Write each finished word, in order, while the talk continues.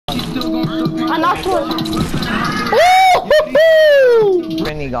I knocked one. Ooh!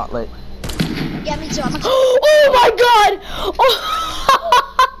 Mini gauntlet. Yeah, me too. Oh my god! Oh.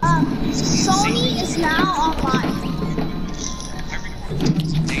 Sony is now online.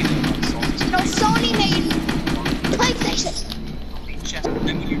 No, Sony made PlayStation.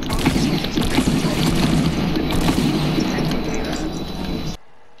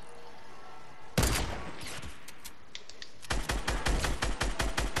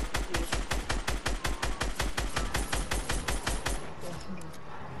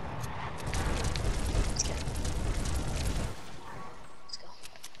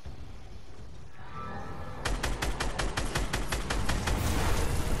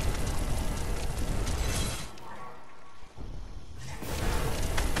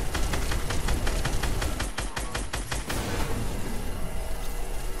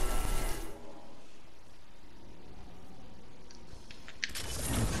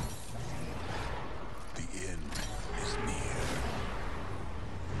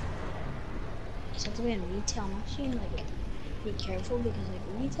 Since we're in retail, I'm actually gonna like be careful because like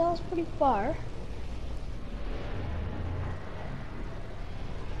retail is pretty far.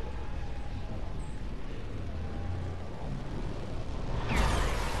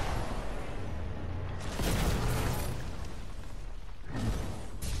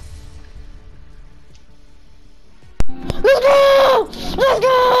 Let's go! Let's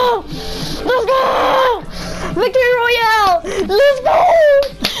go! Let's go! Victory Royale! Let's go!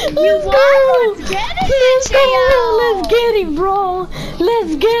 Let's go! Let's get it, Let's go! Theo! Let's get it, bro!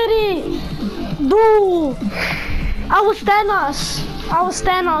 Let's get it! Bro! I was Thanos. I was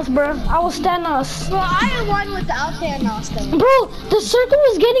Thanos, bro. I was Thanos. Well, I won without Thanos though. Bro, the circle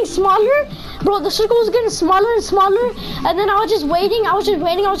was getting smaller. Bro, the circle was getting smaller and smaller. And then I was just waiting. I was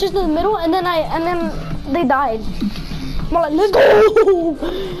just in the middle. And then they died. I'm like, let's go!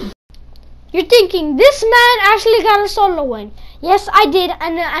 You're thinking, this man actually got a solo win. Yes, I did,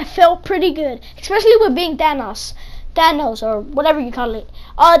 and I felt pretty good. Especially with being Thanos. Thanos, or whatever you call it.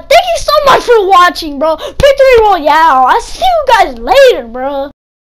 Thank you so much for watching, bro. Victory Royale. I'll see you guys later, bro.